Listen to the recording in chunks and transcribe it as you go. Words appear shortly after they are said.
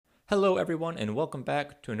Hello, everyone, and welcome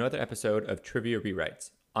back to another episode of Trivia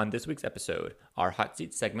Rewrites. On this week's episode, our Hot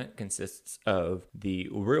Seat segment consists of the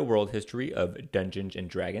real-world history of Dungeons &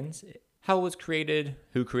 Dragons, how it was created,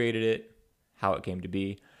 who created it, how it came to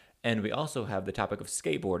be, and we also have the topic of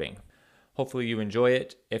skateboarding. Hopefully you enjoy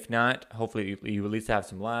it. If not, hopefully you at least have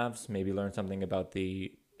some laughs, maybe learn something about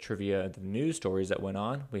the trivia, the news stories that went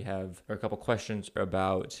on. We have a couple questions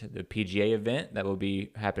about the PGA event that will be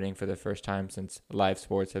happening for the first time since live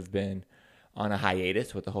sports have been on a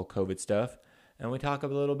hiatus with the whole COVID stuff. And we talk a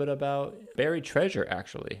little bit about buried treasure,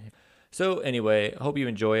 actually. So anyway, hope you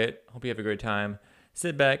enjoy it. Hope you have a great time.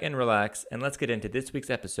 Sit back and relax, and let's get into this week's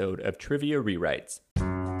episode of Trivia Rewrites.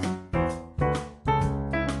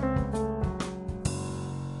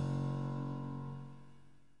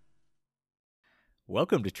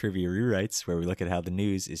 Welcome to Trivia Rewrites, where we look at how the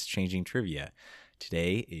news is changing trivia.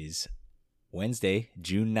 Today is Wednesday,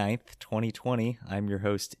 June 9th, 2020. I'm your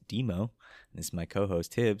host, Demo. This is my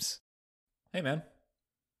co-host, Hibbs. Hey, man.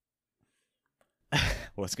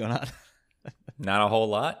 What's going on? Not a whole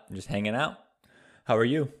lot. I'm just hanging out. How are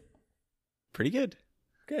you? Pretty good.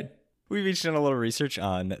 Good. We've each done a little research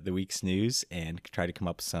on the week's news and tried to come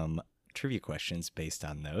up with some trivia questions based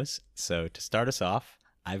on those. So to start us off,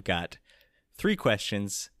 I've got 3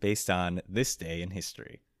 questions based on this day in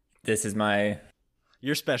history. This is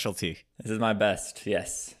your specialty. This is my best,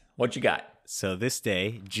 yes. What you got? So this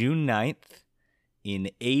day, June 9th,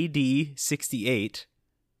 in AD 68,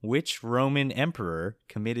 which Roman emperor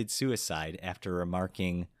committed suicide after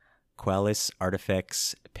remarking, "Qualis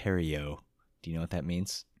artifex perio"? Do you know what that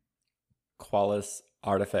means? Qualis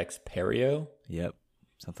artifex perio? Yep,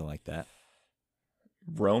 something like that.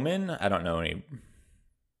 Roman? I don't know any.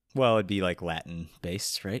 Well, it'd be like Latin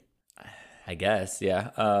based, right? I guess, yeah.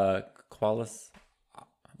 Qualis.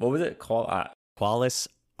 What was it? Qualis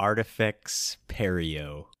artifex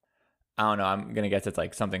perio. I don't know. I'm gonna guess it's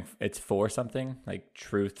like something. It's for something like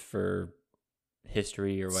truth for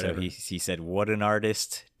history or whatever. So he said, "What an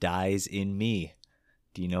artist dies in me."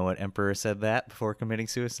 Do you know what emperor said that before committing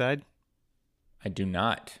suicide? I do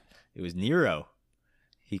not. It was Nero.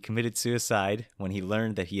 He committed suicide when he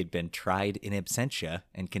learned that he had been tried in absentia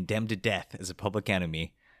and condemned to death as a public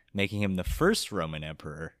enemy, making him the first Roman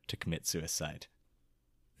emperor to commit suicide.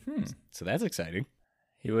 So that's exciting.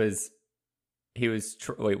 Wait,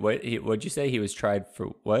 what? What'd you say? He was tried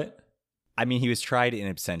for what? I mean, he was tried in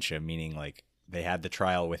absentia, meaning like they had the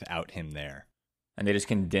trial without him there. And they just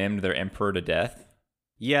condemned their emperor to death?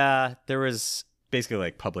 Yeah, there was basically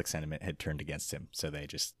like public sentiment had turned against him, so they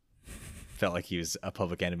just felt like he was a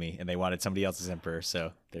public enemy and they wanted somebody else as emperor.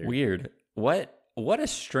 So weird. What a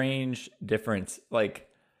strange difference. Like,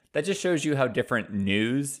 that just shows you how different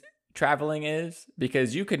news traveling is,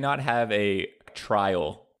 because you could not have a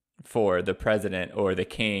trial for the president or the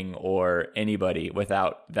king or anybody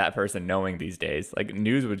without that person knowing these days. Like,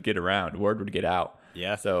 news would get around, word would get out.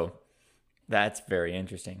 Yeah. So that's very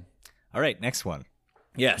interesting. All right, next one.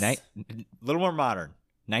 Yes. A little more modern.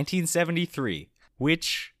 1973.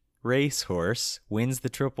 Which racehorse wins the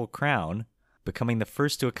Triple Crown, becoming the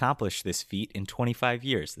first to accomplish this feat in 25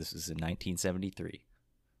 years? This was in 1973.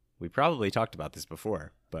 We probably talked about this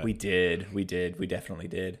before, but We definitely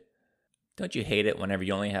did. Don't you hate it whenever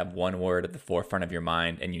you only have one word at the forefront of your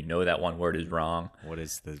mind and you know that one word is wrong? what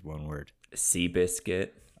is the one word? Seabiscuit.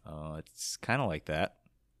 Oh, it's kind of like that.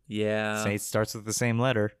 Yeah. Say it starts with the same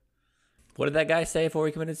letter. What did that guy say before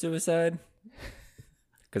he committed suicide?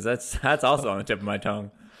 Because that's also on the tip of my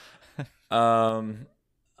tongue.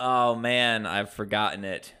 Oh man, I've forgotten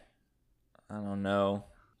it. I don't know.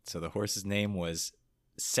 So the horse's name was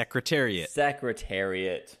Secretariat.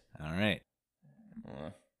 Secretariat. All right.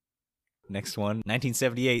 Next one.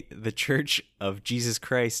 1978, the Church of Jesus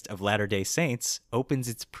Christ of Latter-day Saints opens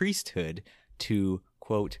its priesthood to,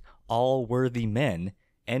 quote, all worthy men,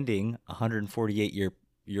 ending a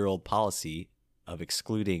 148-year-old policy of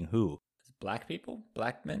excluding who? Black people?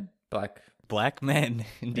 Black men? Black men,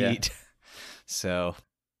 indeed. Yeah. So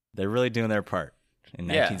they're really doing their part in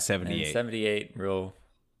 1978. Yeah, in 78, real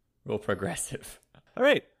progressive. All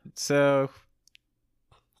right. So,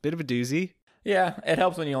 bit of a doozy. Yeah, it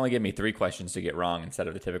helps when you only give me 3 questions to get wrong instead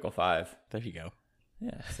of the typical 5. There you go.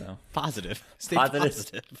 Yeah, so. Positive. Stay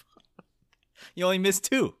positive. You only missed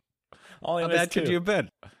 2. How bad could you have been?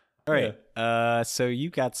 All right. Yeah. So you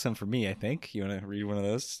got some for me, I think. You want to read one of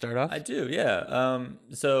those to start off? I do, yeah.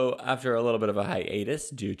 So after a little bit of a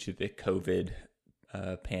hiatus due to the COVID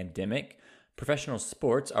pandemic, professional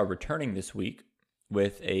sports are returning this week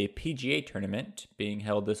with a PGA tournament being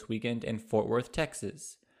held this weekend in Fort Worth,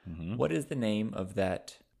 Texas. Mm-hmm. What is the name of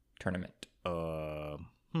that tournament? I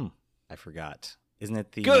forgot. Isn't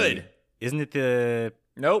it the Good. Isn't it the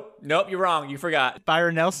Nope, you're wrong. You forgot.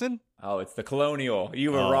 Byron Nelson? Oh, it's the Colonial.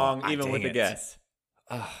 You were Oh, wrong even dang with the it. guess.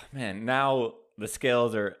 Oh, man, now the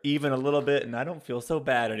scales are even a little bit, and I don't feel so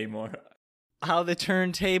bad anymore. How the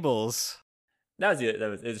Turntables. That was it. It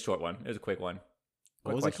was a short one. It was a quick one.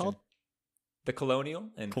 What was it called? The Colonial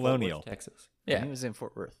in Colonial. Fort Worth, Texas. Yeah, Yeah. it was in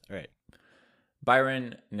Fort Worth. All right.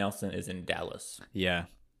 Byron Nelson is in Dallas. Yeah.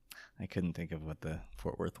 I couldn't think of what the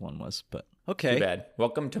Fort Worth one was, but Too okay. bad.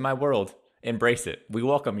 Welcome to my world. Embrace it. We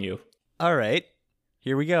welcome you. All right.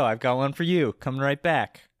 Here we go. I've got one for you. Coming right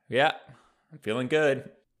back. Yeah, I'm feeling good.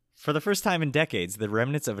 For the first time in decades, the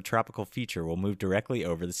remnants of a tropical feature will move directly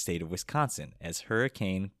over the state of Wisconsin as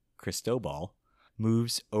Hurricane Cristobal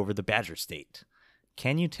moves over the Badger State.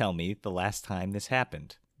 Can you tell me the last time this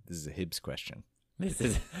happened? This is a Hibbs question.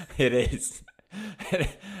 It is.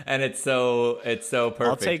 And it's so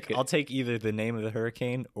perfect. I'll take either the name of the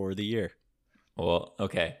hurricane or the year. Well,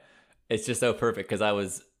 okay. It's just so perfect because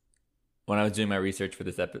when I was doing my research for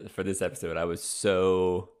this episode, I was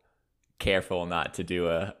so careful not to do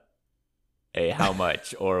a how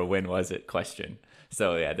much or when was it question.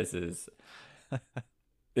 So yeah, this is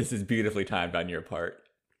beautifully timed on your part.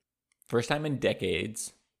 First time in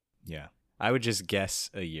decades. Yeah. I would just guess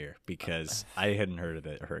a year because I hadn't heard of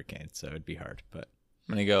the hurricane, so it'd be hard. But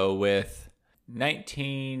I'm gonna go with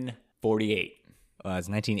 1948. It's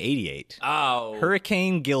 1988. Oh,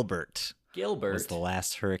 Hurricane Gilbert was the Gilbert.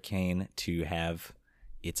 last hurricane to have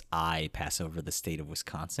its eye pass over the state of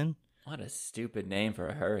Wisconsin. What a stupid name for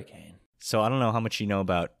a hurricane. So I don't know how much you know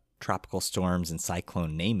about tropical storms and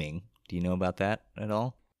cyclone naming. Do you know about that at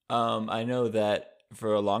all? I know that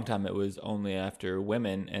for a long time it was only after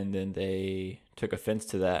women, and then they took offense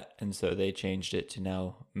to that, and so they changed it to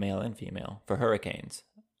now male and female for hurricanes.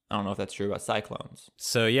 I don't know if that's true about cyclones.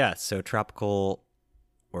 So yeah, so tropical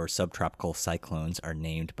or subtropical cyclones are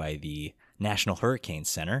named by the National Hurricane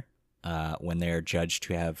Center when they're judged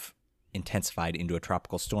to have intensified into a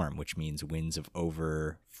tropical storm, which means winds of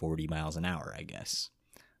over 40 miles an hour, I guess.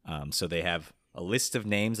 So they have a list of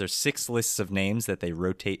names. There's 6 lists of names that they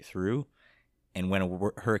rotate through. And when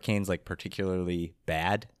a hurricane's like particularly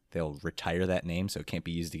bad, they'll retire that name so it can't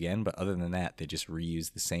be used again. But other than that, they just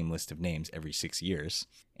reuse the same list of names every 6 years.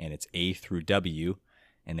 And it's A through W,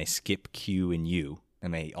 and they skip Q and U,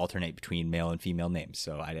 and they alternate between male and female names.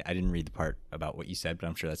 So I didn't read the part about what you said, but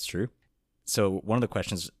I'm sure that's true. So one of the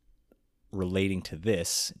questions relating to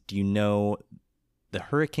this, do you know the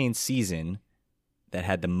hurricane season that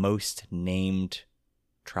had the most named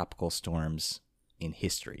tropical storms in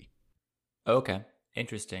history? Okay,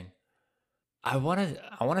 interesting. I want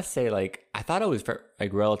to say like I thought it was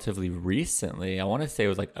like relatively recently. I want to say it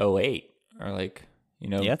was like '08 or like,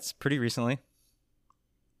 Yeah, it's pretty recently.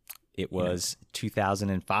 It was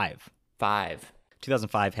 2005.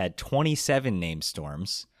 2005 had 27 named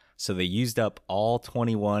storms, so they used up all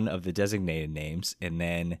 21 of the designated names, and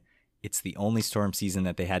then it's the only storm season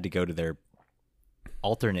that they had to go to their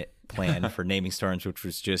alternate plan for naming storms, which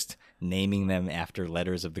was just naming them after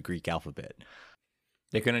letters of the Greek alphabet.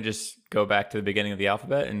 They couldn't just go back to the beginning of the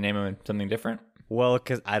alphabet and name them something different? Well,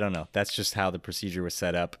 because I don't know. That's just how the procedure was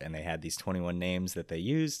set up, and they had these 21 names that they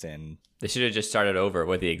used, and They should have just started over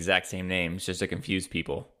with the exact same names just to confuse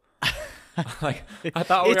people. Like, I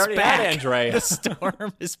thought we It's already back. had Andrea. The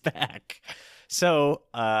storm is back. So,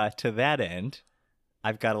 to that end,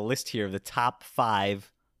 I've got a list here of the top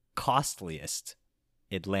 5 costliest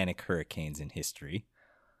Atlantic hurricanes in history.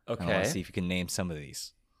 I want Okay. to see if you can name some of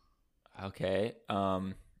these. Okay.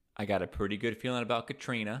 I got a pretty good feeling about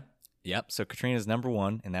Katrina. Yep. So Katrina's number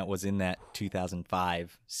 1, and that was in that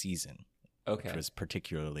 2005 season, Okay. which was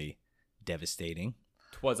particularly devastating.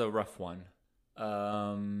 Twas a rough one.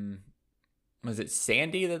 Was it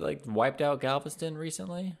Sandy that like wiped out Galveston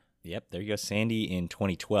recently? Yep. There you go. Sandy in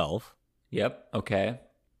 2012. Yep. Okay.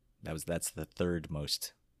 That's the third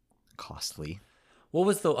most costly. What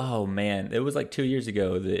was the? Oh man, it was like 2 years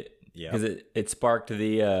ago that Yeah. because it sparked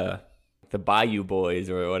the Bayou Boys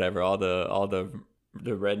or whatever. All the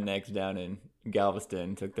rednecks down in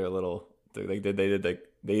Galveston took their little. They didn't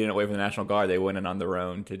wait for the National Guard. They went in on their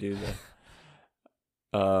own to do the.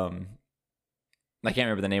 I can't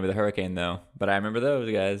remember the name of the hurricane though, but I remember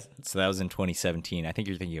those guys. So that was in 2017. I think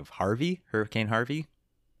you're thinking of Hurricane Harvey.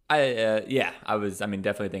 I was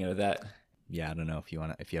definitely thinking of that. Yeah, I don't know if you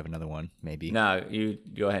have another one, maybe. No, you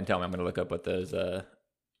go ahead and tell me. I'm gonna look up what those. The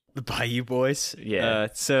Bayou Boys. Yeah.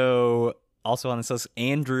 So also on this list,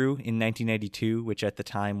 Andrew in 1992, which at the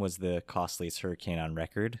time was the costliest hurricane on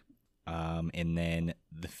record. And then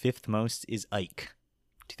the 5th most is Ike,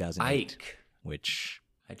 2008, Ike. which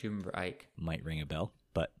I do remember Ike. might ring a bell,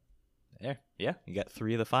 but There. Yeah, you got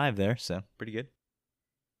 3 of the 5 there, so pretty good.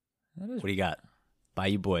 What do you got?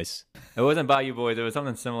 Bayou Boys. It wasn't Bayou Boys. It was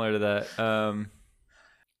something similar to that.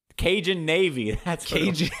 Cajun Navy. That's what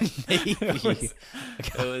Cajun Navy.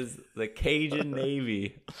 it was the Cajun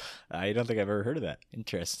Navy. I don't think I've ever heard of that.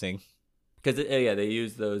 Interesting. Because they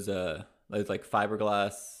use those like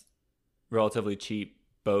fiberglass, relatively cheap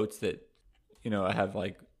boats that have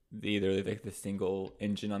like either like the single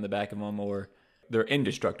engine on the back of them, or they're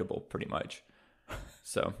indestructible pretty much.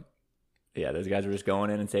 So yeah, those guys are just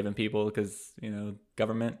going in and saving people because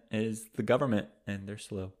government is the government and they're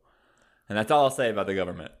slow. And that's all I'll say about the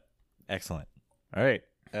government. Excellent. All right.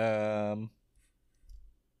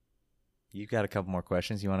 You've got a couple more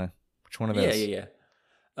questions. You want to? Which one of those? Yeah.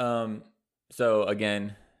 So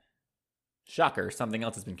again, shocker, something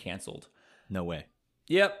else has been canceled. No way.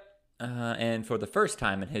 Yep. And for the first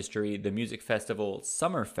time in history, the music festival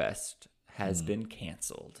Summerfest has been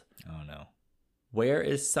canceled. Oh no. Where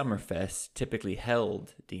is Summerfest typically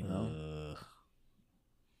held, Demo?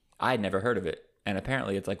 I'd never heard of it, and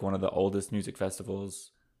apparently it's like one of the oldest music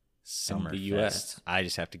festivals in the U.S. I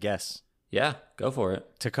just have to guess. Yeah, go for it.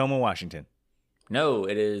 Tacoma, Washington. No,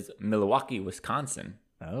 it is Milwaukee, Wisconsin.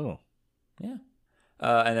 Oh. Yeah.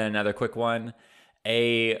 And then another quick one.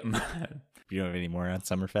 You don't have any more on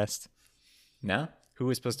Summerfest? No? Who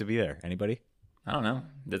was supposed to be there? Anybody? I don't know.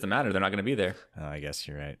 Doesn't matter. They're not going to be there. Oh, I guess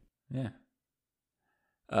you're right. Yeah.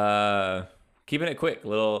 Keeping it quick.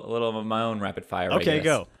 Little of my own rapid fire. Okay,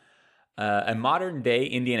 go. A modern day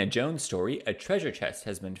Indiana Jones story. A treasure chest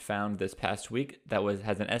has been found this past week that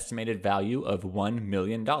has an estimated value of $1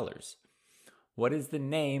 million. What is the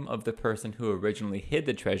name of the person who originally hid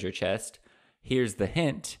the treasure chest? Here's the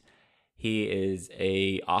hint. He is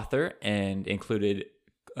a author and included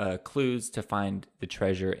clues to find the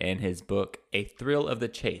treasure in his book, A Thrill of the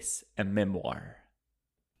Chase, a memoir.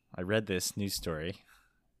 I read this news story,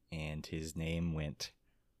 and his name went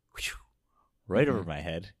right over my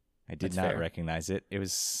head. I did not recognize it. It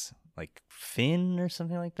was like Finn or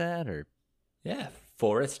something like that, or yeah,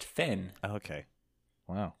 Forrest Fenn. Oh, okay.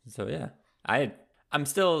 Wow. So yeah, I'm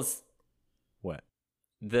still what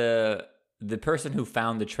the person who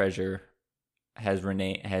found the treasure has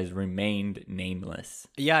remained nameless.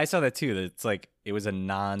 Yeah, I saw that too. It's like it was a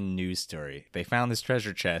non-news story. They found this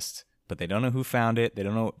treasure chest, but they don't know who found it. They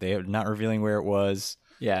don't know. They are not revealing where it was.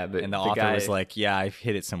 Yeah, but and the author guy was like, "Yeah, I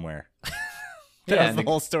hid it somewhere." That was the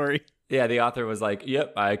whole story. Yeah, the author was like,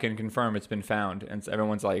 "Yep, I can confirm it's been found," and so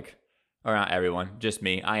everyone's like, or not everyone, just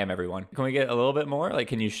me. I am everyone. Can we get a little bit more? Like,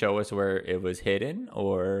 can you show us where it was hidden,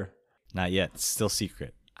 or not yet? It's still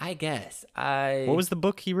secret. I guess. What was the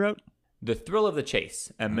book he wrote? The Thrill of the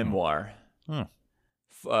Chase, a memoir. The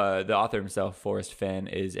author himself, Forrest Fenn,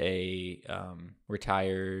 is a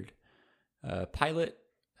retired pilot.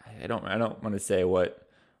 I don't want to say what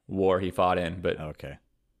war he fought in, but okay.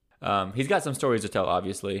 He's got some stories to tell,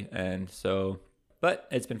 obviously, and so. But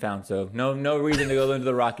it's been found, so no reason to go into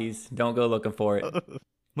the Rockies. Don't go looking for it.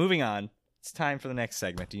 Moving on. It's time for the next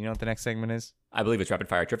segment. Do you know what the next segment is? I believe it's rapid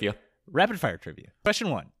fire trivia. Rapid fire trivia.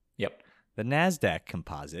 Question 1. Yep. The NASDAQ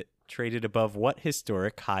composite traded above what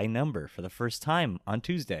historic high number for the first time on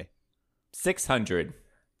Tuesday? 600.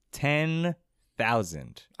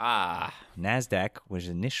 10,000. Ah. NASDAQ was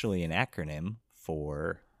initially an acronym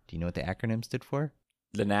for, do you know what the acronym stood for?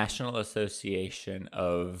 The National Association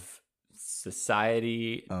of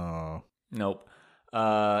Society. Oh. Nope.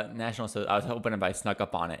 I was hoping if I snuck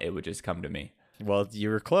up on it, it would just come to me. Well, you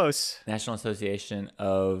were close. National Association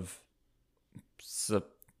of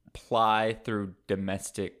Supply through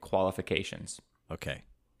Domestic Qualifications. Okay.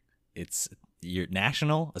 It's your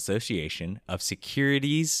National Association of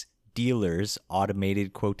Securities Dealers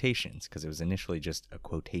Automated Quotations, because it was initially just a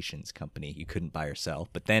quotations company you couldn't buy or sell,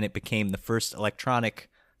 but then it became the first electronic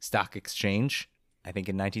stock exchange, I think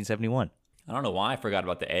in 1971. I don't know why I forgot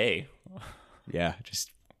about the A. Yeah,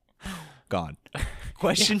 just gone.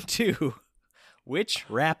 Question 2. Which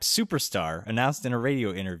rap superstar announced in a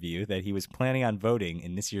radio interview that he was planning on voting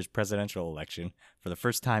in this year's presidential election for the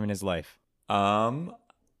first time in his life? I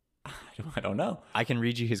don't know. I can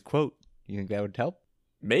read you his quote. You think that would help?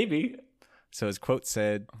 Maybe. So his quote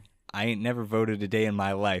said, "I ain't never voted a day in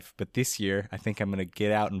my life, but this year I think I'm going to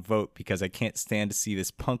get out and vote because I can't stand to see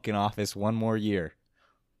this punk in office one more year."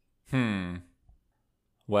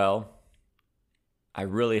 Well, I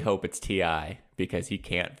really hope it's T.I. because he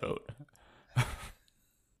can't vote.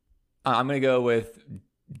 I'm going to go with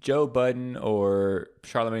Joe Budden or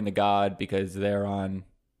Charlemagne the God because they're on.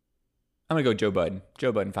 I'm going to go Joe Budden.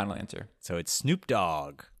 Joe Budden, final answer. So it's Snoop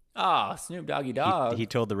Dogg. Ah, Snoop Doggy Dogg. He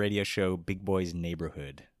told the radio show Big Boy's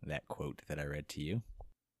Neighborhood that quote that I read to you.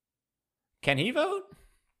 Can he vote?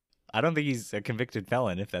 I don't think he's a convicted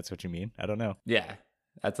felon, if that's what you mean. I don't know. Yeah,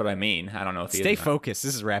 that's what I mean. I don't know if he Stay is or not. focused.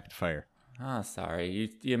 This is rapid fire. Oh,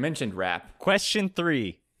 sorry. You mentioned rap. Question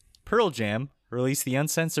 3. Pearl Jam released the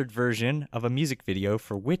uncensored version of a music video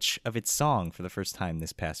for which of its song for the first time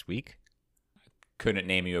this past week? Couldn't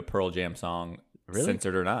name you a Pearl Jam song, Really?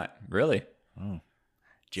 censored or not. Really?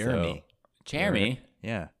 Jeremy. Jeremy?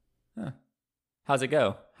 Yeah. How's it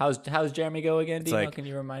go? How's Jeremy go again, Dino? like- Can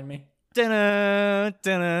you remind me? Dun-na,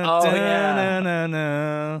 dun-na, Oh, dun-na, yeah.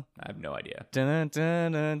 dun-na, I have no idea. dun-na,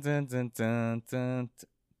 dun-na, dun, dun, dun, dun,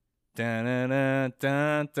 dun-na-na,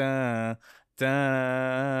 dun, dun,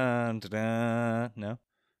 dun, dun. No?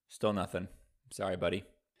 Still nothing. Sorry, buddy.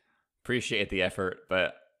 Appreciate the effort,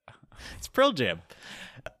 but It's Pearl Jam.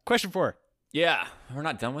 Question 4. yeah, we're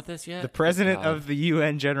not done with this yet. The president God. of the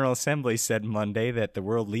UN General Assembly said Monday that the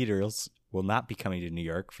world leaders will not be coming to New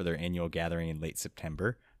York for their annual gathering in late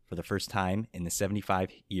September for the first time in the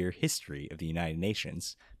 75-year history of the United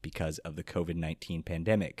Nations because of the COVID-19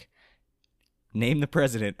 pandemic. Name the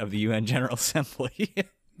president of the UN General Assembly.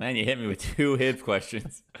 Man, you hit me with 2 hip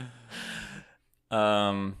questions.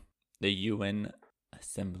 The UN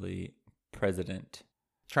Assembly President,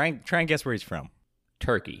 Try and guess where he's from.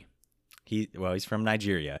 Turkey. He's from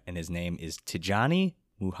Nigeria, and his name is Tijani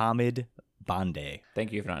Muhammad Bande.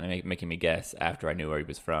 Thank you for not making me guess after I knew where he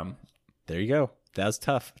was from. There you go. That was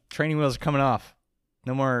tough. Training wheels are coming off.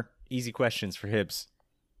 No more easy questions for Hibbs.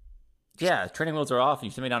 Yeah, training wheels are off. You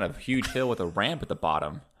sent me down a huge hill with a ramp at the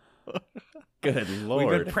bottom. Good We've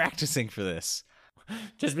lord. been practicing for this.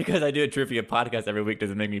 Just because I do a trivia podcast every week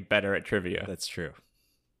doesn't make me better at trivia. That's true.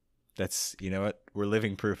 That's, you know what? We're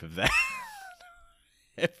living proof of that.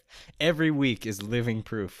 Every week is living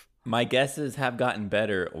proof. My guesses have gotten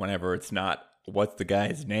better whenever it's not, what's the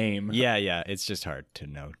guy's name? Yeah. It's just hard to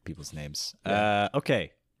know people's names. Yeah.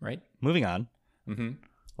 Okay. Right? Moving on. Mm-hmm.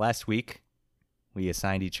 Last week, we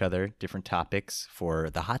assigned each other different topics for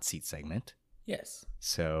the hot seat segment. Yes.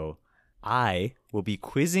 So I will be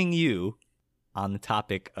quizzing you on the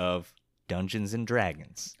topic of Dungeons and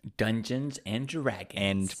Dragons. Dungeons and Dragons.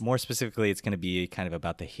 And more specifically, it's going to be kind of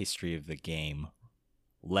about the history of the game.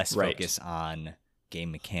 Less Right. focus on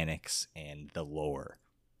game mechanics and the lore.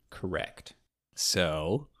 Correct.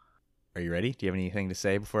 So, are you ready? Do you have anything to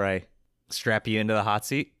say before I strap you into the hot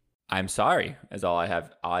seat? I'm sorry, is all I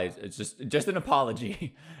have. It's just an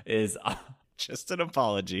apology is Just an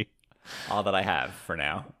apology. all that I have for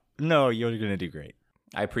now. No, you're going to do great.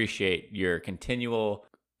 I appreciate your continual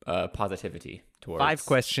positivity towards 5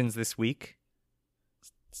 questions this week,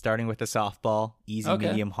 starting with a softball, easy, Okay.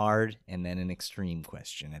 medium, hard, and then an extreme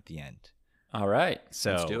question at the end. All right,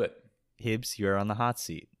 So- let's do it. Hibbs, you're on the hot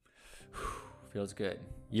seat. Feels good.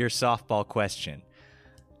 Your softball question.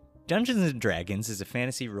 Dungeons and Dragons is a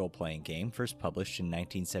fantasy role-playing game first published in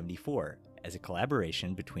 1974 as a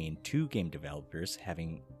collaboration between 2 game developers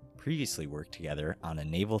having previously worked together on a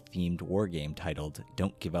naval-themed war game titled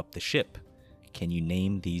Don't Give Up the Ship. Can you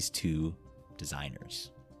name these 2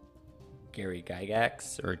 designers? Gary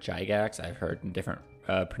Gygax or Gygax, I've heard in different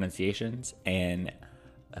pronunciations, and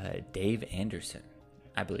Dave Anderson,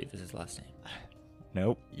 I believe is his last name.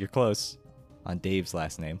 Nope, you're close on Dave's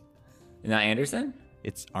last name. Not Anderson?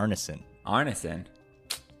 It's Arneson. Arneson.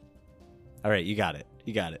 All right, you got it.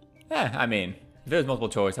 Yeah, I mean, if there was multiple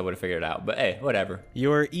choice, I would have figured it out. But hey, whatever.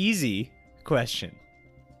 Your easy question.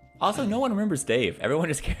 Also, no one remembers Dave. Everyone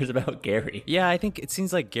just cares about Gary. Yeah, I think it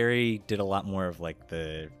seems like Gary did a lot more of like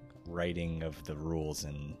the writing of the rules,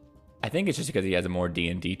 and I think it's just because he has a more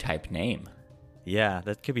D&D type name. yeah,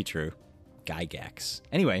 that could be true. Gygax.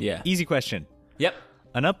 Anyway, Yeah. easy question. Yep.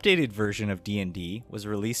 An updated version of D&D was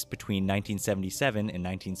released between 1977 and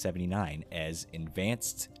 1979 as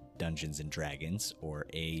Advanced Dungeons and Dragons, or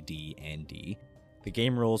AD&D. The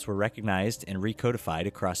game rules were recognized and recodified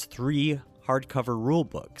across 3 hardcover rule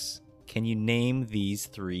books. Can you name these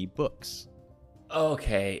 3 books?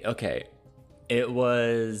 Okay. It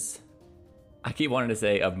was... I keep wanting to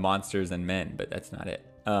say of Monsters and Men, but that's not it.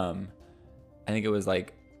 I think it was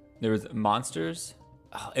like... There was Monsters...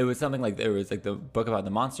 Oh, it was something like... There was like the book about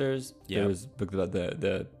the monsters. Yeah. There was a book about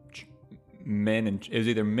the men, and it was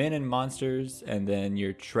either men and monsters, and then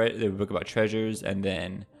there was a book about treasures, and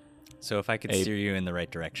then... So if I could steer you in the right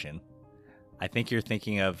direction, I think you're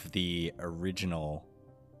thinking of the original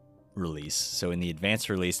release. So in the advanced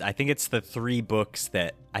release, I think it's the 3 books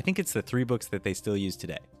that they still use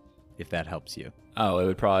today, if that helps you. Oh, it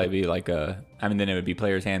would probably be like then it would be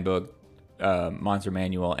Player's Handbook, Monster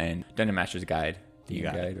Manual, and Dungeon Master's Guide. You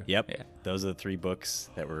got it. Yep. Yeah. Those are the 3 books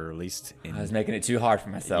that were released in... I was making it too hard for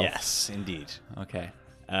myself. Yes, indeed. Okay.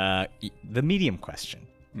 The medium question.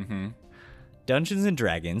 Mm-hmm. Dungeons and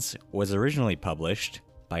Dragons was originally published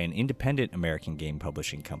by an independent American game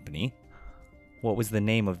publishing company. What was the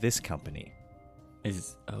name of this company?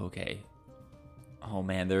 Okay. Oh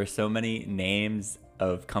man, there are so many names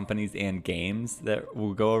of companies and games that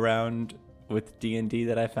will go around with D&D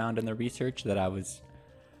that I found in the research that I was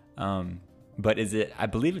but I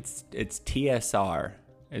believe it's TSR.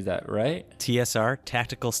 Is that right? TSR,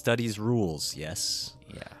 Tactical Studies Rules, yes.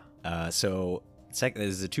 Yeah. This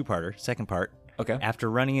is a two-parter. Second part. Okay. After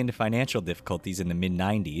running into financial difficulties in the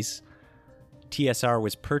mid-90s, TSR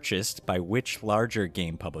was purchased by which larger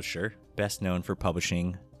game publisher, best known for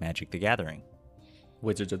publishing Magic the Gathering?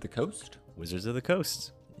 Wizards of the Coast? Wizards of the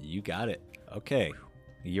Coast. You got it. Okay.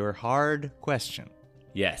 Your hard question.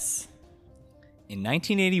 Yes. In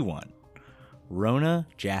 1981, Rona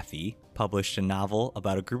Jaffe published a novel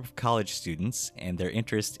about a group of college students and their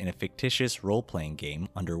interest in a fictitious role-playing game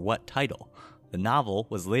under what title? The novel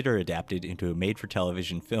was later adapted into a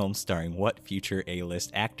made-for-television film starring what future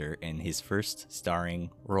A-list actor in his first starring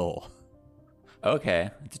role?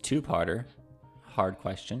 Okay, it's a two-parter. Hard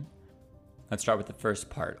question. Let's start with the first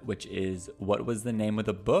part, which is, what was the name of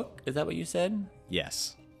the book? Is that what you said?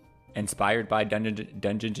 Yes. Inspired by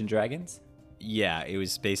Dungeons and Dragons? Yeah, it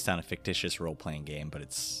was based on a fictitious role-playing game, but it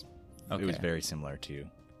was very similar to...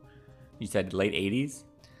 You said late 80s?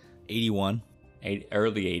 81.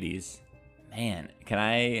 Early 80s. Man, can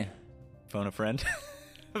I... Phone a friend?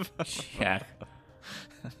 Yeah.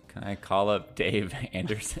 Can I call up Dave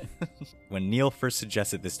Anderson? When Neil first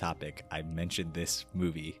suggested this topic, I mentioned this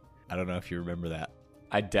movie. I don't know if you remember that.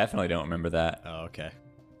 I definitely don't remember that. Oh, okay.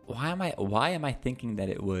 Why am I thinking that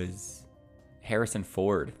it was Harrison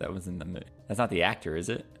Ford that was in the movie? That's not the actor, is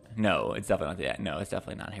it? No, it's definitely not the actor. No, it's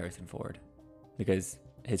definitely not Harrison Ford. Because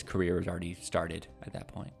his career was already started at that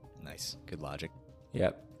point. Nice. Good logic.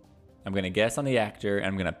 Yep. I'm going to guess on the actor, and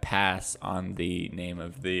I'm going to pass on the name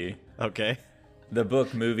of the... Okay. The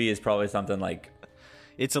book movie is probably something like...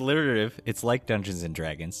 It's alliterative. It's like Dungeons and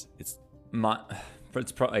Dragons. It's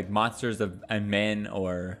probably like Monsters and Men,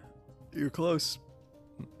 or... You're close.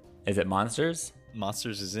 Is it Monsters?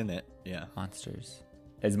 Monsters is in it, yeah. Monsters.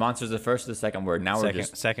 Is Monsters the first or the second word? Now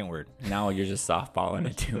second word. Now you're just softballing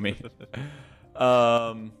it to me.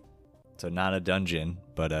 So not a dungeon,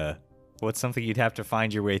 but what's something you'd have to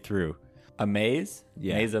find your way through? A maze?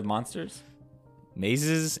 Yeah. Maze of Monsters?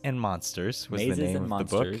 Mazes and Monsters was the name of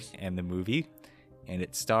the book and the movie. And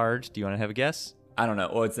it starred, do you want to have a guess? I don't know.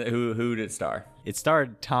 Who did it star? It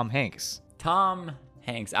starred Tom Hanks. Tom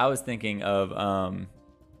Hanks. I was thinking of,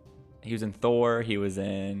 he was in Thor. He was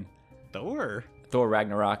in... Thor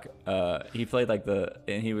Ragnarok. He played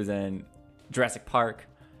and he was in Jurassic Park.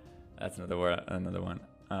 That's another one.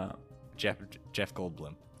 Jeff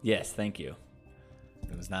Goldblum. Yes, thank you.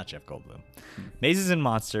 It was not Jeff Goldblum. Mazes and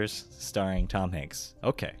Monsters, starring Tom Hanks.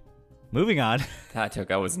 Okay, moving on.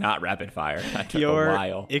 That was not rapid fire. That took Your a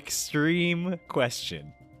while. extreme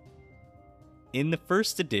question. In the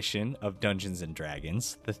first edition of Dungeons and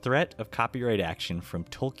Dragons, the threat of copyright action from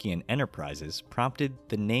Tolkien Enterprises prompted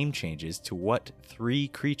the name changes to what three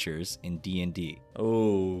creatures in D&D?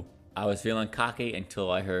 Oh, I was feeling cocky until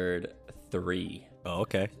I heard 3. Oh,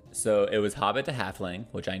 okay. So it was Hobbit to Halfling,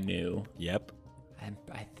 which I knew. Yep.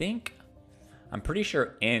 I'm pretty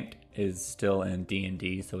sure Ent is still in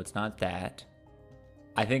D&D, so it's not that.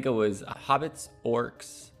 I think it was Hobbits,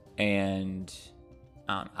 Orcs, and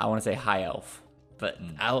I want to say High Elf. But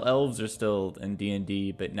elves are still in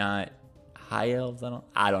D&D, but not High Elves.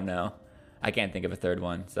 I don't know. I can't think of a third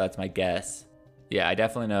one, so that's my guess. Yeah, I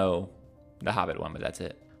definitely know the Hobbit one, but that's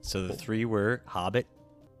it. So the 3 were Hobbit,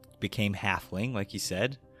 became Halfling, like you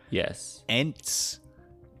said. Yes. Ents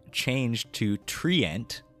changed to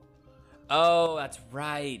Treant. Oh, that's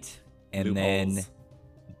right. And Loopholes. then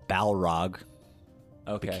Balrog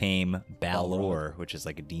Okay. became Balor, which is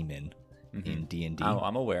like a demon in D&D. Oh,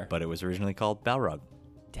 I'm aware. But it was originally called Balrog.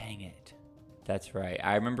 Dang it. That's right.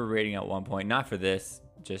 I remember reading at one point, not for this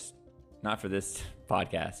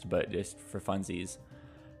podcast, but just for funsies,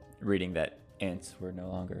 reading that Ents were no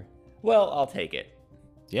longer. Well, I'll take it.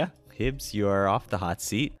 Yeah. Hibbs, you are off the hot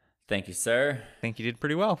seat. Thank you, sir. I think you did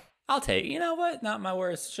pretty well. I'll take, you know what? Not my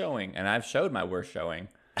worst showing. And I've showed my worst showing.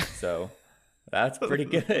 So that's pretty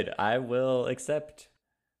good. I will accept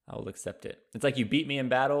it. It's like you beat me in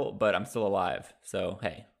battle, but I'm still alive. So,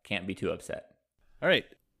 hey, can't be too upset. All right.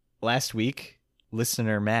 Last week,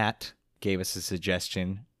 listener Matt gave us a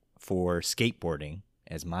suggestion for skateboarding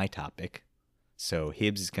as my topic. So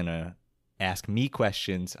Hibbs is going to ask me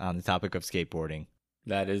questions on the topic of skateboarding.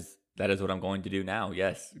 That is what I'm going to do now.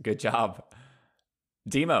 Yes. Good job.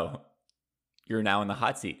 Demo, you're now in the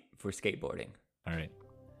hot seat for skateboarding. All right.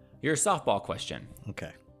 Your softball question,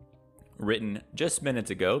 Okay. written just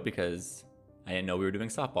minutes ago because I didn't know we were doing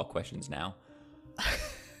softball questions now.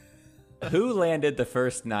 Who landed the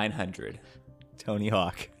first 900? Tony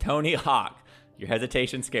Hawk. Tony Hawk. Your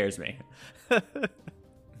hesitation scares me.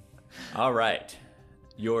 All right.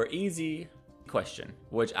 Your easy question,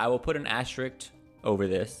 which I will put an asterisk over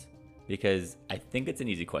this because I think it's an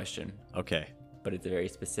easy question, Okay. but it's a very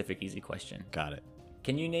specific easy question. Got it.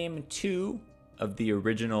 Can you name 2 of the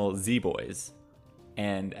original Z-Boys?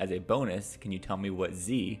 And as a bonus, can you tell me what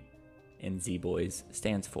Z in Z-Boys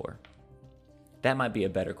stands for? That might be a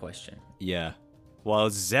better question. Yeah. Well,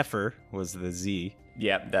 Zephyr was the Z.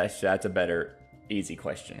 Yep, that's a better easy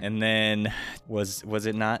question. And then was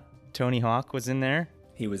it not Tony Hawk was in there?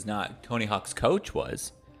 He was not. Tony Hawk's coach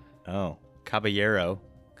was. Oh, Caballero.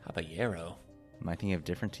 Caballero. Am I thinking of a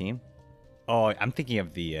different team? Oh, I'm thinking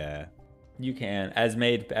of the You can, as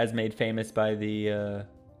made famous by the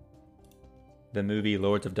movie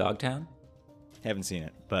Lords of Dogtown. haven't seen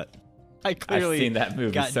it, but I clearly seen that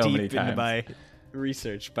movie got so deep many into times. my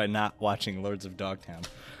research by not watching Lords of Dogtown.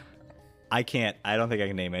 I don't think I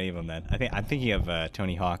can name any of them then. I'm thinking of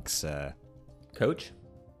Tony Hawk's Coach?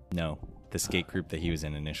 no, the skate group that he was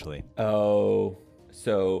in initially. Oh,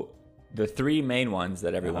 so the 3 main ones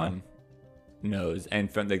that everyone knows,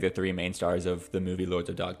 and from the 3 main stars of the movie Lords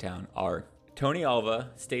of Dogtown are Tony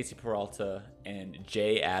Alva, Stacy Peralta, and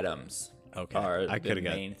Jay Adams. Okay. Are I the could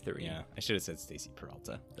have main 3. Yeah, I should have said Stacy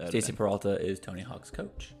Peralta. Stacy Peralta is Tony Hawk's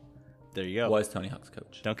coach. There you go. Was Tony Hawk's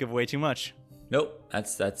coach. Don't give away too much. Nope.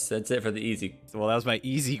 That's it for the easy. Well, that was my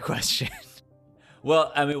easy question.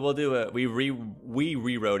 Well, I mean, we'll do it. We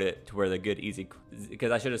rewrote it to where the good easy,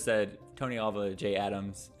 because I should have said Tony Alva, Jay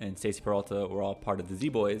Adams, and Stacy Peralta were all part of the Z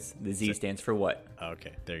Boys. The Z stands for what?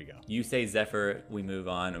 Okay, there you go. You say Zephyr, we move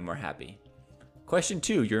on, and we're happy. Question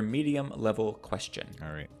 2, your medium level question.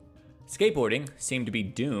 All right. Skateboarding seemed to be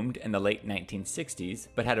doomed in the late 1960s,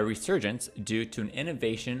 but had a resurgence due to an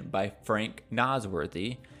innovation by Frank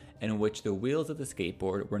Nosworthy, in which the wheels of the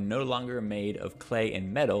skateboard were no longer made of clay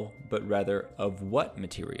and metal, but rather of what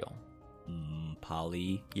material?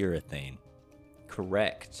 Polyurethane.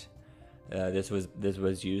 Correct. This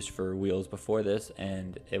was used for wheels before this,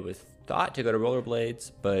 and it was thought to go to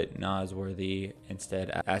rollerblades, but Nosworthy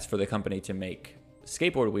instead asked for the company to make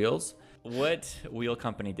skateboard wheels. What wheel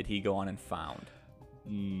company did he go on and found?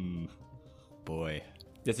 Boy.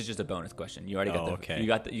 This is just a bonus question. You already got the. Okay. You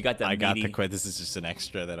got the. I got meaty, the quiz. This is just an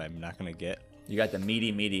extra that I'm not gonna get. You got the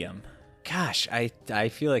meaty medium. Gosh, I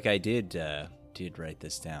feel like I did write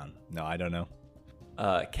this down. No, I don't know.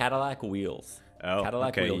 Cadillac Wheels. Oh,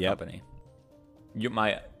 Cadillac okay, Wheel yep. Company.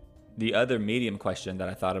 The other medium question that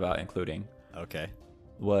I thought about including Okay.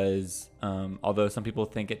 was, although some people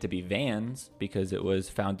think it to be Vans because it was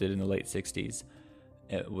founded in the late 60s,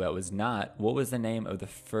 that was not. What was the name of the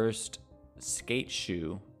first skate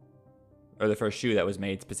shoe, or the first shoe that was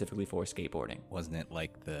made specifically for skateboarding? Wasn't it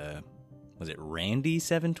like was it Randy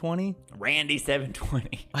 720? Randy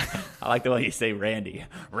 720. I like the way you say Randy.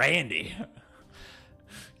 Randy.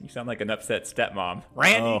 You sound like an upset stepmom.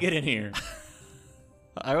 Randy, Oh. get in here.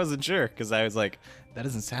 I wasn't sure because I was like, that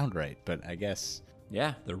doesn't sound right, but I guess.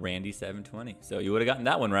 Yeah, the Randy 720. So you would have gotten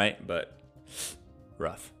that one right, but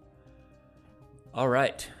rough. All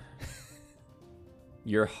right.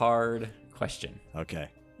 Your hard question. Okay.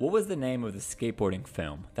 What was the name of the skateboarding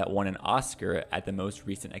film that won an Oscar at the most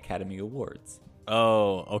recent Academy Awards?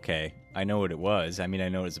 Oh, okay. I know what it was. I mean, I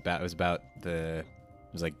know what it was about. It was about it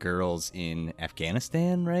was like girls in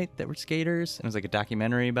Afghanistan, right? That were skaters. And it was like a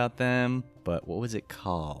documentary about them. But what was it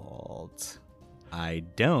called? I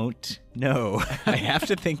don't know. I have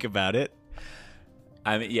to think about it.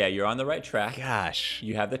 I mean, yeah, you're on the right track. Gosh.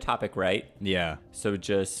 You have the topic right. Yeah. So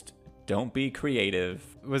just don't be creative.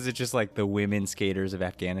 Was it just like the women skaters of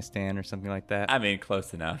Afghanistan or something like that? I mean,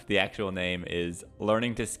 close enough. The actual name is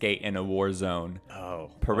Learning to Skate in a War Zone.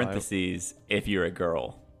 Oh. Parentheses, if you're a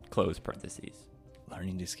girl. Close parentheses.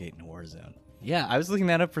 Learning to skate in a war zone. Yeah, I was looking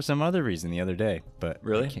that up for some other reason the other day, but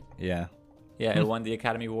Really? Yeah. Yeah, it won the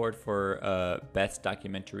Academy Award for Best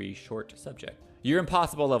Documentary Short Subject. Your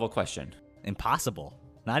impossible level question. Impossible.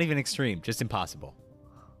 Not even extreme, just impossible.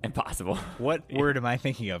 Impossible. What word am I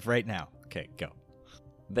thinking of right now? Okay, go.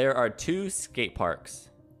 There are 2 skate parks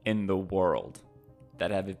in the world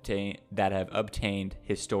that have obtained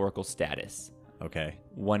historical status. Okay.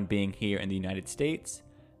 One being here in the United States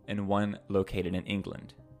and one located in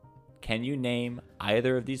England. Can you name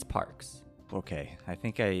either of these parks? Okay, I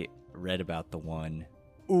think I read about the one.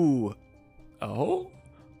 Ooh. Oh?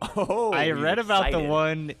 Oh, I you're read about the excited.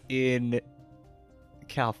 one in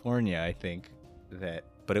California, I think.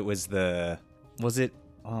 But it was was it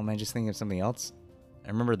Oh, am I just thinking of something else? I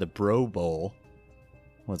remember the Bro Bowl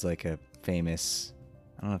was like a famous...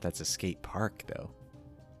 I don't know if that's a skate park, though.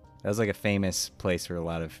 That was like a famous place where a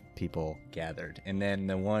lot of people gathered. And then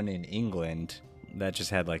the one in England, that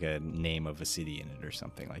just had like a name of a city in it or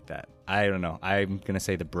something like that. I don't know. I'm going to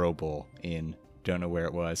say the Bro Bowl in... Don't know where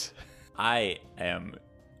it was. I am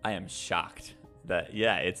shocked that,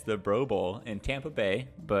 yeah, it's the Bro Bowl in Tampa Bay,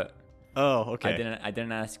 but Oh, okay. I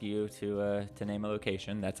didn't ask you to name a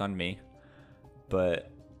location. That's on me.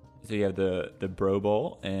 But so you have the Bro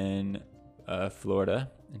Bowl in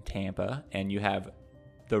Florida, in Tampa, and you have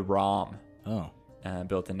the ROM,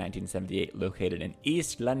 built in 1978, located in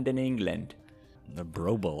East London, England. The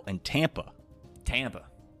Bro Bowl in Tampa. Tampa,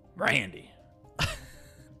 Randy.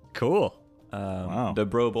 Cool. Wow. The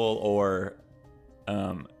Bro Bowl or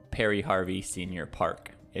Perry Harvey Senior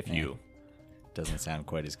Park, if you... Doesn't sound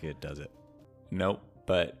quite as good, does it? Nope,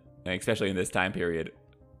 but especially in this time period,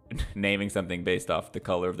 naming something based off the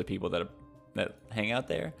color of the people that hang out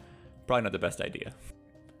there, probably not the best idea.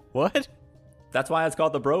 What? That's why it's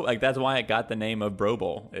called the Bro. Like, that's why it got the name of Bro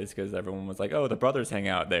Bowl, is because everyone was like, "Oh, the brothers hang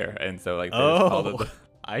out there," and so like, they just called it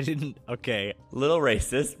I didn't. Okay, little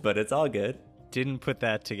racist, but it's all good. didn't put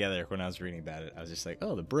that together when I was reading about it. I was just like,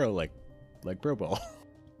 oh, the Bro, like Bro Bowl.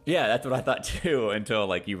 Yeah, that's what I thought too. Until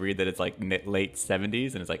like you read that it's like late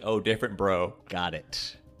 70s, and it's like, oh, different Bro. Got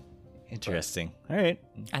it. Interesting. All right.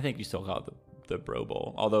 I think you still call it the Bro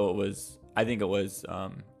Bowl, although I think it was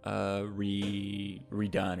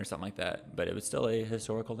redone or something like that, but it was still a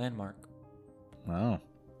historical landmark. Wow.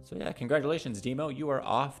 So yeah, congratulations, Demo. You are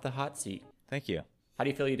off the hot seat. Thank you. How do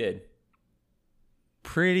you feel you did?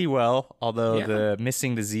 Pretty well, although Yeah. the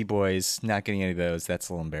missing the Z-Boys, not getting any of those, that's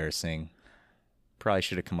a little embarrassing. Probably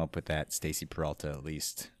should have come up with that Stacy Peralta at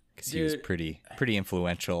least, because he was Dude. pretty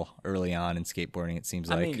influential early on in skateboarding, it seems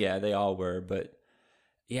like. I mean, yeah, they all were, but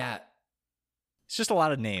yeah, It's just a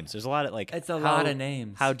lot of names. There's a lot of like... it's a lot of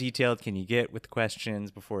names. How detailed can you get with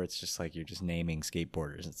questions before it's just like you're just naming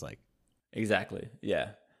skateboarders? It's like... Exactly, yeah.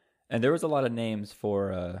 And there was a lot of names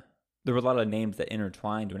there were a lot of names that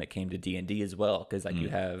intertwined when it came to D&D as well, because like you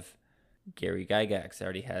have Gary Gygax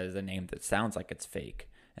already has a name that sounds like it's fake,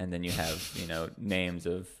 and then you have names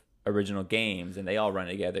of original games, and they all run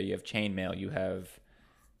together. You have Chainmail, you have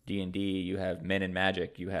D&D, you have Men in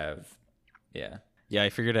Magic, you have Yeah, I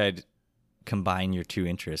figured I'd combine your two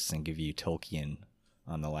interests and give you Tolkien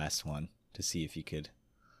on the last one to see if you could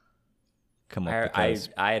come up with those.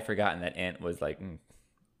 I had forgotten that Ent was like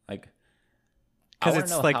Because I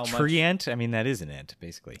it's wanna know like how tree much- ant. I mean, that is an ant,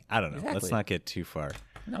 basically. I don't know. Let's Exactly. not get too far.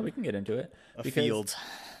 No, we can get into it. A Because, field.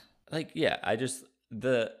 Like, yeah, I just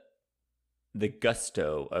the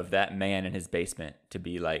gusto of that man in his basement to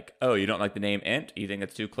be like, oh, you don't like the name Ent? You think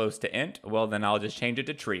it's too close to Ent? Well, then I'll just change it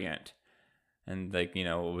to Tree Ent. And like,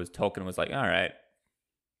 Tolkien was like, all right,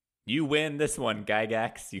 you win this one,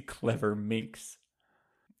 Gygax, you clever minx.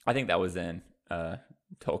 I think that was in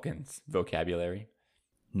Tolkien's vocabulary.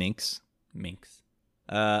 Minx. Minx.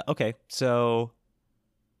 Okay, so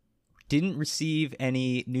didn't receive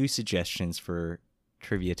any new suggestions for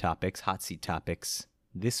trivia topics, hot seat topics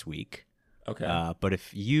this week. Okay. But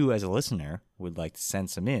if you, as a listener, would like to send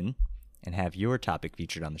some in and have your topic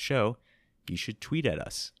featured on the show, you should tweet at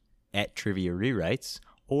us at Trivia Rewrites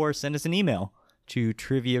or send us an email to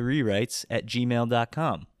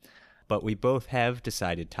triviarewrites@gmail.com. But we both have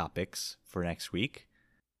decided topics for next week.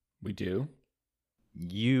 We do.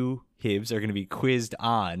 You, Hibbs, are going to be quizzed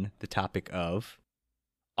on the topic of...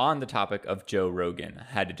 On the topic of Joe Rogan, I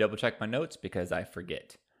had to double check my notes because I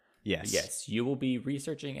forget. Yes. Yes, you will be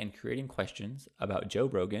researching and creating questions about Joe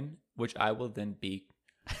Rogan, which I will then be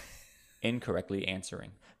incorrectly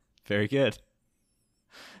answering. Very good.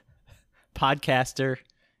 Podcaster,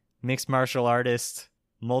 mixed martial artist,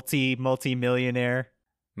 multi-millionaire.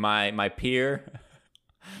 My peer.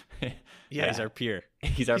 Yeah, he's our peer.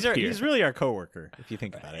 He's our peer. He's really our coworker, if you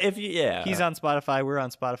think about it. He's on Spotify. We're on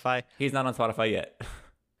Spotify. He's not on Spotify yet.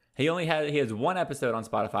 He has one episode on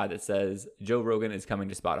Spotify that says Joe Rogan is coming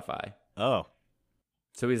to Spotify. Oh,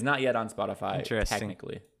 So he's not yet on Spotify, Interesting.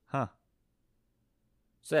 technically. huh.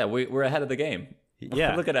 So yeah, we're ahead of the game.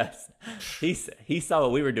 Yeah. Look at us. He saw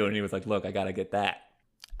what we were doing, and he was like, look, I got to get that.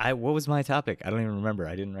 What was my topic? I don't even remember.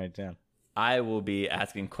 I didn't write it down. I will be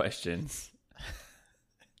asking questions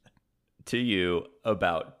to you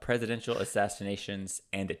about presidential assassinations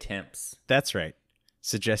and attempts. That's right.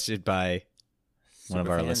 Suggested by one of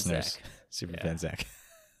our Superfan listeners, Zach. Superfan Yeah. Zach.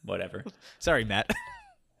 Whatever. Sorry, Matt.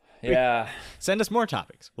 Yeah. Send us more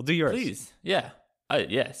topics. We'll do yours. Please. Yeah.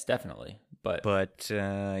 Yes, definitely. But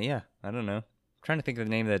yeah, I don't know. I'm trying to think of the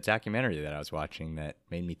name of that documentary that I was watching that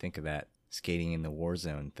made me think of that. skating in the war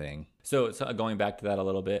zone thing. So going back to that a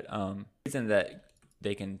little bit, the reason that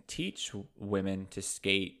they can teach women to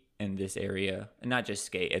skate in this area, and not just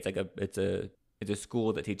skate, it's a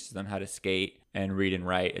school that teaches them how to skate and read and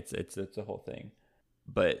write. It's a whole thing.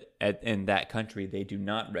 But in that country, they do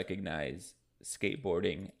not recognize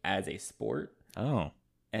skateboarding as a sport. Oh.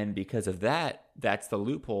 And because of that, that's the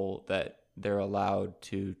loophole that they're allowed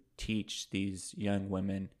to teach these young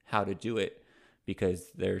women how to do it,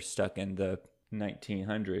 because they're stuck in the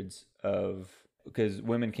 1900s because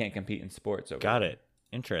women can't compete in sports over Got there. it.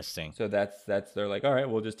 Interesting. So that's they're like, all right,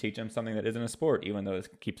 we'll just teach them something that isn't a sport, even though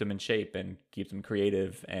it keeps them in shape and keeps them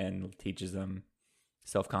creative and teaches them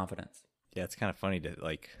self-confidence. Yeah, it's kind of funny to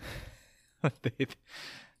like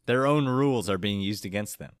their own rules are being used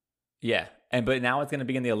against them. Yeah. But now it's going to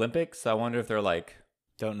be in the Olympics. So I wonder if they're like,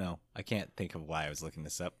 Don't know. I can't think of why I was looking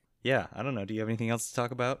this up. Yeah, I don't know. Do you have anything else to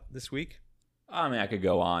talk about this week? I mean, I could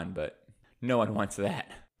go on, but no one wants that.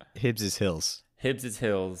 Hibbs' Hills. Hibbs'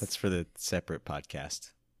 Hills. That's for the separate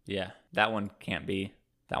podcast. Yeah, that one can't be.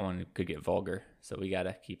 That one could get vulgar. So we got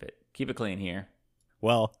to keep it clean here.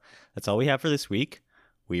 Well, that's all we have for this week.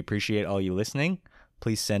 We appreciate all you listening.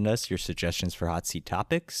 Please send us your suggestions for hot seat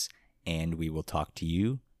topics, and we will talk to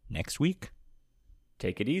you next week.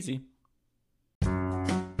 Take it easy.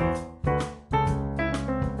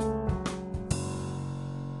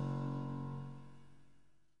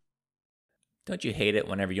 Don't you hate it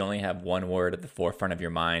whenever you only have one word at the forefront of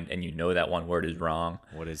your mind and you know that one word is wrong?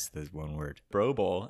 What is the one word? Bro Bowl